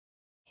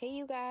Hey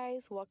you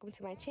guys, welcome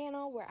to my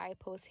channel where I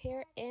post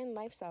hair and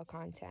lifestyle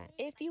content.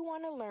 If you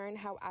want to learn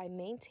how I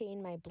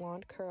maintain my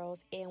blonde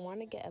curls and want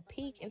to get a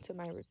peek into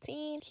my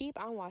routine,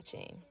 keep on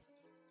watching.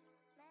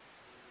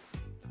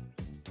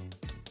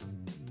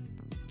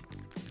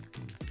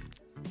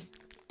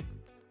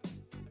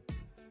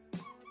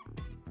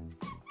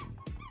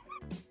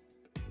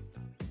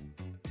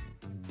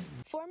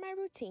 For my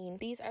routine,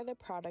 these are the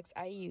products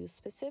I use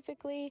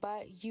specifically,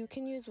 but you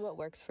can use what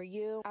works for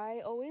you.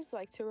 I always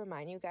like to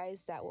remind you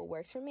guys that what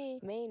works for me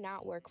may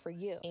not work for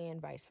you, and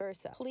vice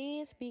versa.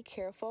 Please be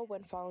careful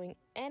when following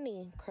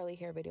any curly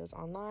hair videos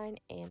online,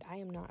 and I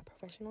am not a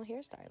professional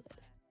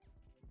hairstylist.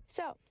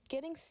 So,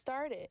 getting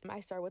started, I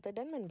start with a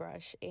Denman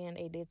brush and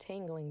a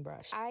detangling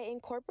brush. I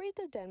incorporate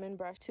the Denman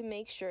brush to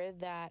make sure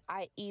that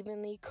I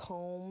evenly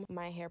comb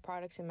my hair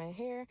products in my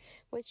hair,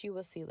 which you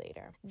will see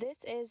later.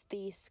 This is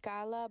the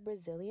Scala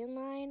Brazilian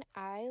line.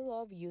 I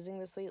love using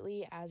this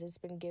lately as it's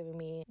been giving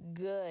me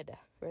good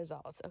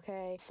results,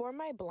 okay? For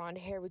my blonde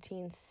hair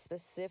routine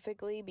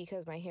specifically,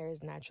 because my hair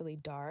is naturally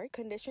dark,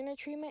 conditioner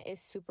treatment is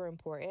super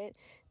important.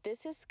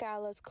 This is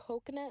Scala's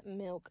Coconut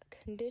Milk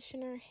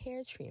Conditioner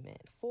Hair Treatment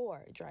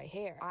for dry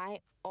hair. I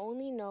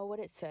only know what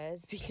it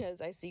says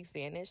because I speak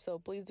Spanish, so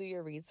please do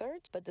your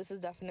research, but this is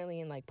definitely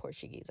in like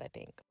Portuguese, I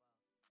think.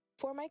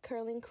 For my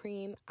curling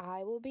cream,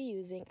 I will be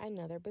using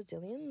another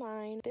Brazilian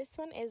line. This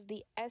one is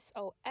the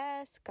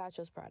SOS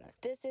Gachos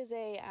product. This is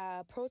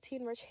a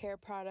protein-rich hair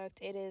product.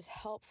 It is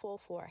helpful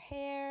for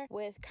hair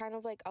with kind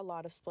of like a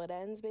lot of split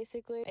ends,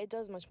 basically. It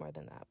does much more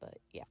than that, but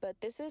yeah.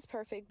 But this is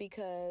perfect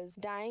because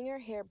dyeing your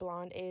hair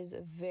blonde is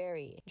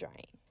very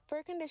drying.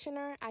 For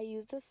conditioner, I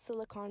use the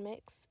silicone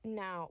mix.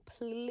 Now,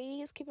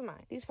 please keep in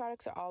mind, these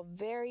products are all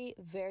very,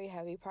 very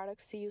heavy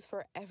products to use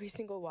for every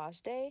single wash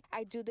day.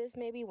 I do this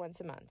maybe once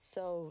a month.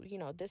 So,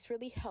 this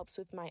really helps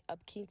with my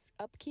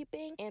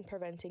upkeeping and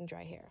preventing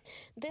dry hair.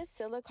 This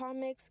silicone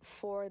mix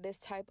for this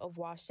type of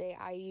wash day,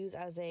 I use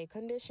as a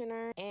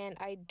conditioner, and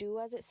I do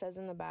as it says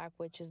in the back,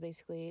 which is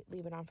basically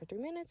leave it on for 3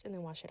 minutes and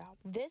then wash it out.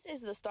 This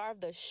is the star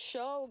of the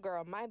show,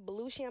 girl. My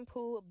blue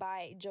shampoo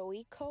by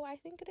Joico, I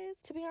think it is.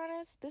 To be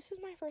honest, this is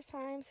my first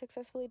time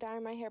successfully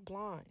dyeing my hair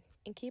blonde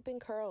and keeping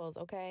curls,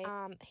 okay?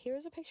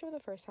 Here's a picture of the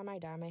first time I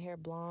dyed my hair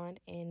blonde,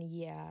 and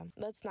yeah,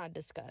 let's not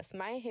discuss.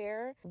 My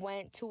hair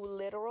went to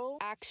literal,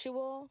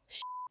 actual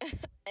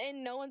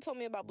and no one told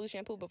me about blue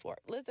shampoo before.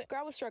 Listen,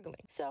 girl, I was struggling.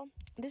 So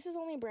this is the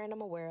only brand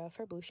I'm aware of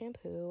for blue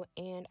shampoo,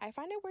 and I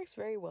find it works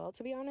very well,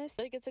 to be honest.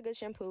 Like, it's a good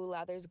shampoo,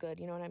 lather's good,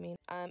 you know what I mean?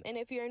 And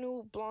if you're a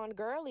new blonde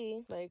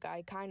girly, like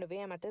I kind of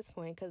am at this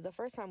point, because the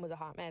first time was a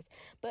hot mess,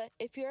 but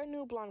if you're a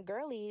new blonde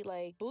girly,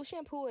 like, blue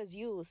shampoo is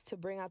used to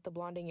bring out the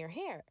blonde in your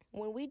hair.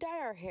 When we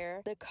dye our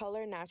hair, the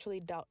color naturally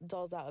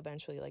dulls out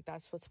eventually. Like,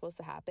 that's what's supposed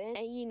to happen.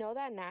 And you know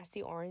that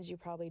nasty orange you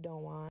probably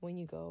don't want when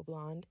you go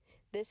blonde?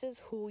 This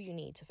is who you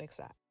need to fix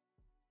that.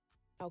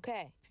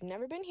 Okay, if you've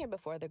never been here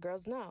before, the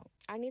girls know.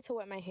 I need to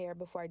wet my hair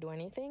before I do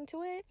anything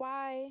to it.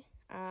 Why?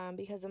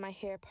 Because of my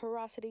hair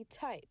porosity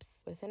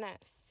types with an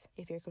S.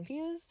 If you're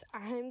confused,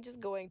 I'm just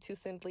going to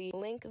simply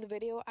link the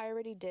video I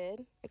already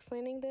did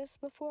explaining this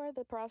before,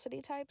 the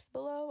porosity types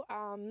below,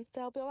 to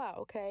help you all out,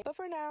 okay? But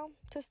for now,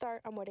 to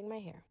start, I'm wetting my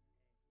hair.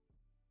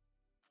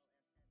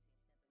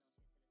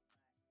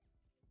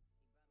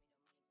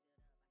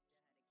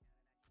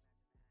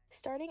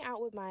 Starting out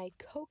with my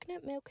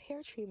coconut milk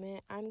hair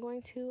treatment, I'm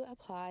going to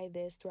apply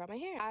this throughout my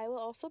hair. I will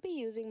also be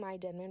using my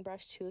Denman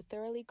brush to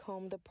thoroughly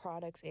comb the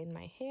products in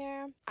my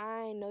hair.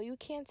 I know you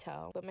can't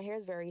tell, but my hair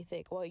is very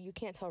thick. Well, you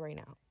can't tell right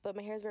now, but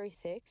my hair is very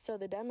thick, so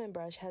the Denman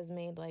brush has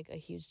made like a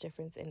huge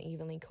difference in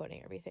evenly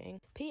coating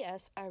everything.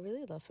 P.S. I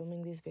really love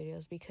filming these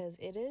videos because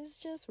it is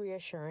just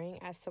reassuring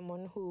as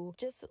someone who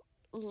just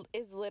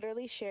is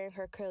literally sharing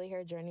her curly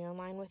hair journey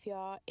online with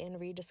y'all and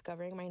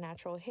rediscovering my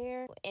natural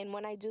hair. And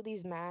when I do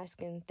these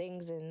masks and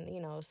things, and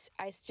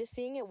I just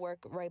seeing it work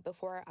right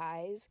before our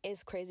eyes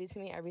is crazy to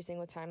me every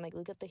single time. Like,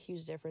 look at the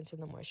huge difference in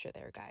the moisture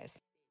there,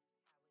 guys.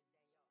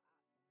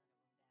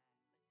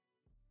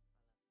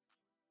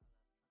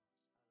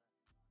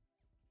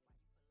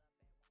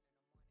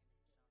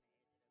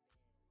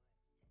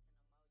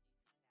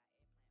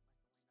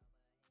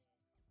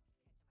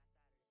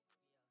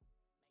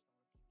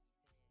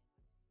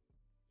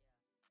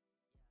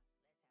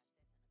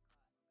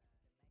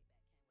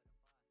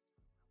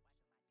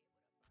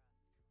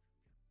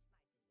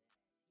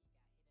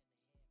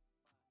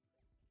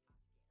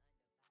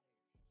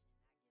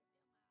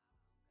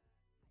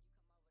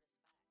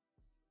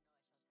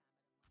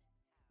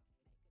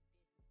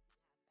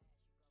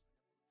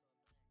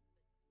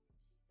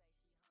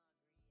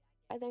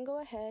 I then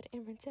go ahead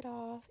and rinse it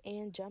off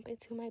and jump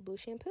into my blue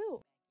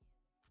shampoo.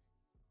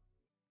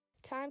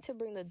 Time to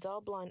bring the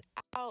dull blonde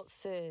out,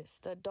 sis.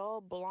 The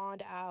dull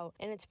blonde out.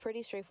 And it's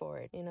pretty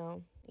straightforward,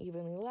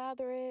 Evenly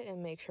lather it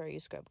and make sure you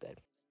scrub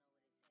good.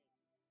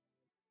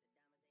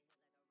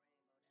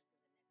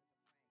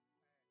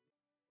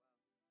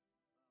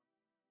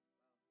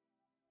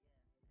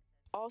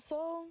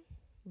 Also,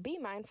 be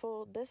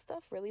mindful, this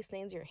stuff really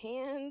stains your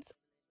hands.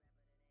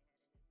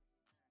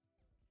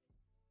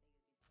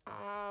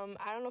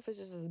 I don't know if it's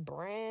just this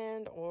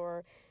brand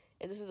or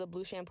if this is a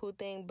blue shampoo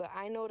thing, but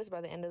I noticed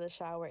by the end of the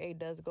shower it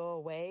does go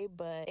away,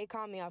 but it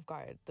caught me off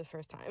guard the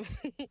first time.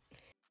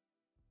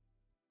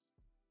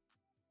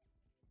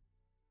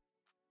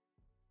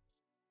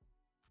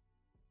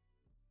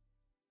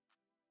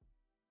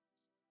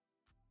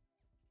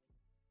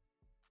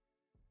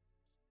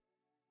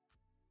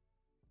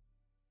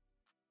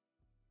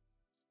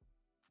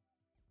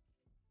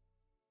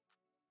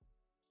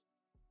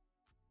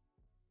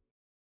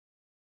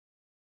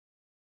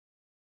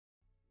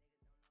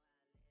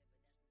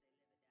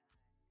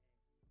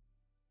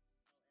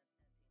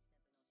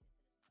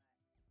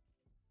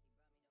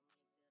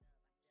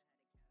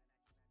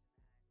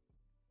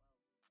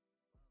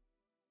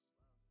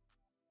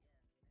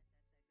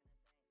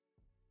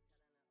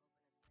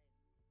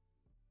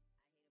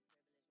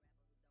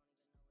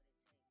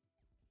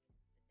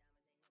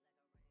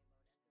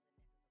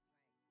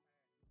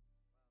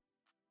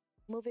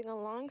 Moving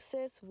along,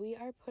 sis, we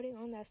are putting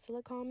on that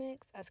silicone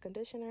mix as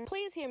conditioner.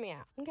 Please hear me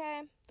out,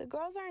 okay? The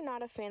girls are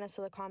not a fan of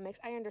silicone mix,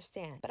 I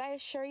understand. But I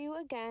assure you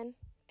again,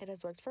 it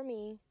has worked for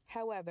me.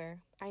 However,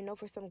 I know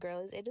for some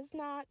girls it is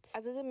not.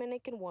 As a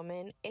Dominican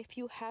woman, if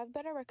you have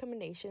better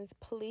recommendations,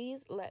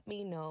 please let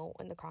me know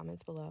in the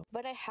comments below.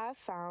 But I have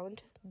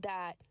found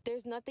that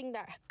there's nothing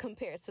that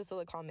compares to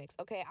silicone mix,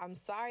 okay? I'm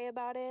sorry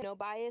about it. No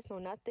bias, no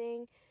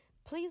nothing.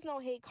 Please no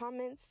hate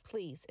comments,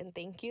 please, and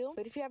thank you.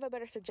 But if you have a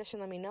better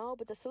suggestion, let me know.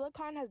 But the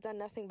silicone has done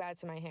nothing bad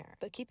to my hair.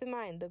 But keep in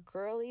mind, the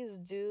girlies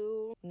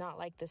do not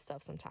like this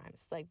stuff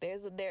sometimes. Like there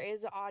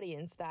is an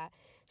audience that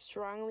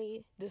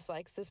strongly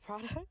dislikes this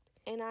product,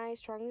 and I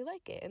strongly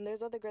like it. And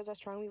there's other girls that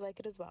strongly like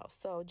it as well.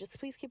 So just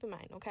please keep in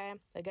mind, okay?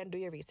 Again, do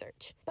your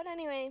research. But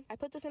anyway, I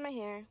put this in my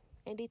hair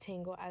and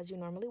detangle as you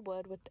normally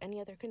would with any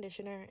other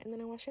conditioner, and then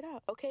I wash it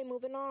out. Okay,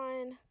 moving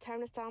on.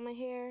 Time to style my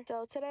hair.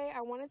 So today I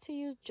wanted to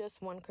use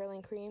just one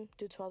curling cream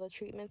due to all the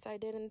treatments I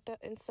did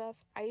and stuff.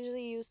 I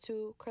usually use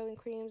 2 curling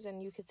creams,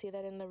 and you could see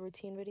that in the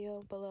routine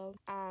video below.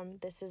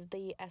 This is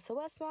the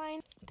SOS line.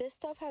 This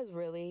stuff has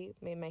really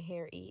made my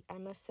hair eat, I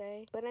must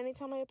say. But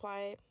anytime I apply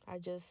it, I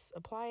just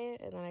apply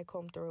it and then I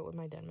comb through it with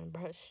my Denman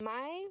brush.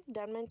 My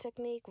Denman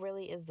technique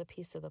really is the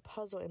piece of the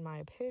puzzle in my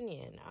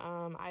opinion.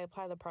 I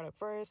apply the product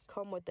first,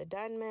 comb with the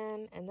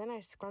Denman, and then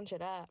I scrunch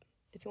it up.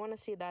 If you want to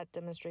see that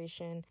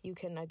demonstration, you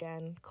can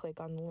again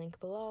click on the link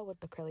below with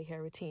the curly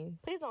hair routine.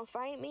 Please don't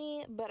fight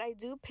me, but I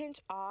do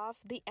pinch off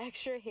the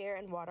extra hair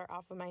and water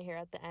off of my hair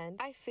at the end.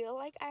 I feel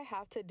like I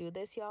have to do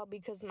this, y'all,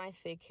 because my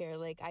thick hair,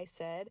 like I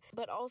said,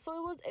 but also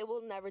it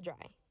will never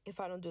dry if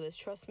I don't do this.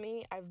 Trust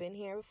me, I've been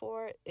here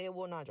before. It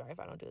will not dry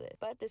if I don't do this.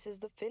 But this is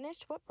the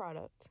finished wet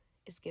product.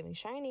 It's giving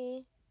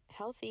shiny,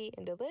 healthy,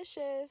 and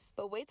delicious.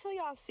 But wait till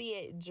y'all see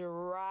it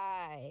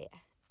dry.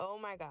 Oh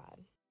my God.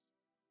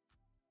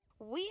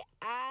 We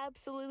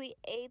absolutely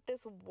ate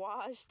this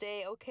wash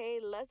day, okay?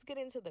 Let's get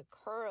into the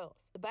curls,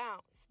 the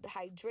bounce, the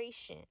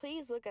hydration.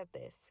 Please look at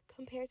this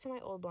compared to my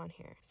old blonde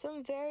hair.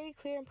 Some very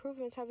clear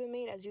improvements have been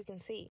made, as you can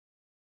see.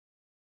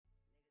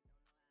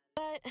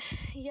 But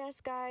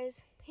yes,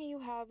 guys, here you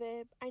have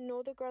it. I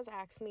know the girls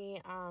ask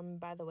me,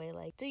 by the way,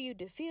 like, do you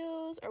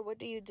diffuse or what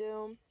do you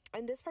do?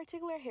 In this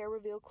particular hair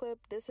reveal clip,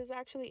 this is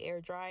actually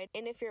air dried.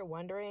 And if you're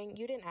wondering,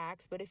 you didn't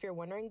ask, but if you're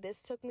wondering,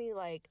 this took me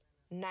like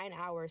 9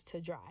 hours to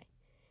dry.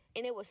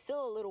 And it was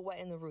still a little wet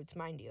in the roots,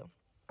 mind you.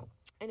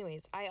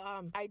 Anyways,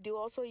 I do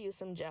also use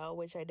some gel,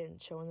 which I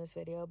didn't show in this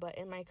video, but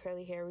in my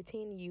curly hair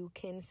routine, you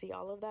can see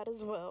all of that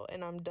as well.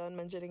 And I'm done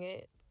mentioning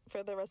it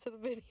for the rest of the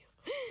video.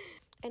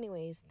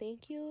 Anyways,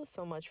 thank you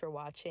so much for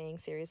watching.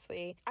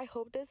 Seriously, I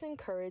hope this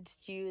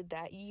encouraged you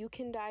that you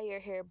can dye your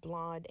hair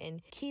blonde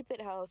and keep it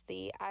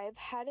healthy. I've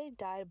had it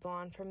dyed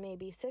blonde for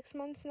maybe 6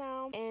 months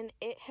now, and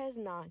it has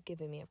not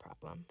given me a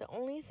problem. The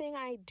only thing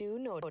I do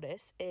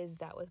notice is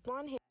that with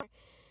blonde hair,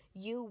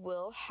 you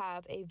will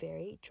have a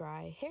very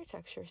dry hair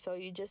texture, so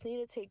you just need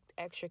to take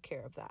extra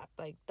care of that.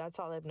 Like, that's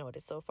all I've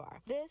noticed so far.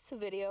 This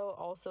video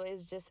also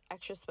is just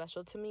extra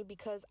special to me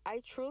because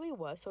I truly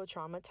was so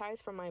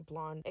traumatized from my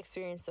blonde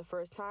experience the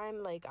first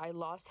time. Like, I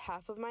lost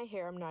half of my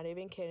hair. I'm not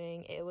even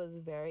kidding. It was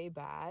very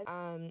bad.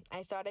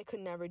 I thought I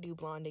could never do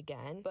blonde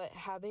again, but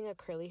having a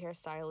curly hair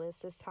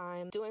stylist this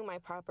time, doing my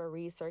proper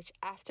research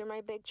after my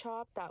big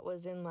chop that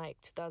was in like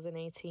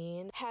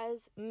 2018,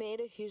 has made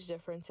a huge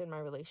difference in my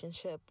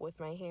relationship with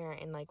my hair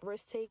and like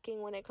risk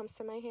taking when it comes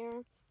to my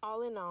hair.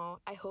 All in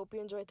all, I hope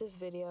you enjoyed this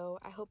video.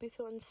 I hope you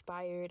feel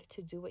inspired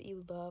to do what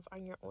you love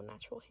on your own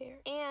natural hair.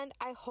 And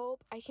I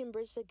hope I can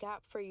bridge the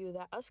gap for you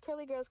that us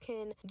curly girls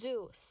can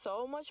do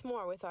so much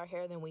more with our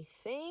hair than we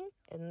think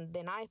and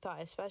than I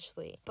thought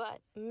especially.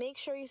 But make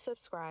sure you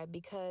subscribe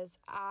because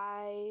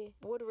I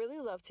would really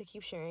love to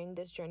keep sharing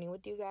this journey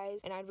with you guys,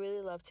 and I'd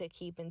really love to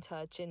keep in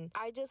touch. And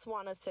I just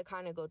want us to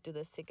kind of go through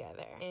this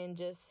together and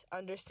just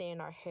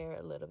understand our hair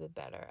a little bit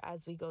better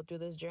as we go through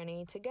this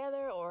journey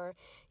together, or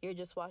you're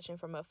just watching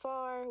from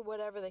afar,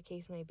 whatever the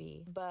case may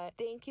be. But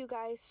thank you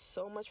guys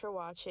so much for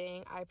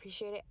watching. I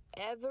appreciate it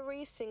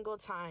every single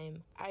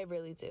time. I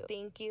really do.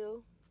 Thank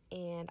you,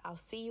 and I'll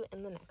see you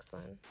in the next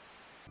one.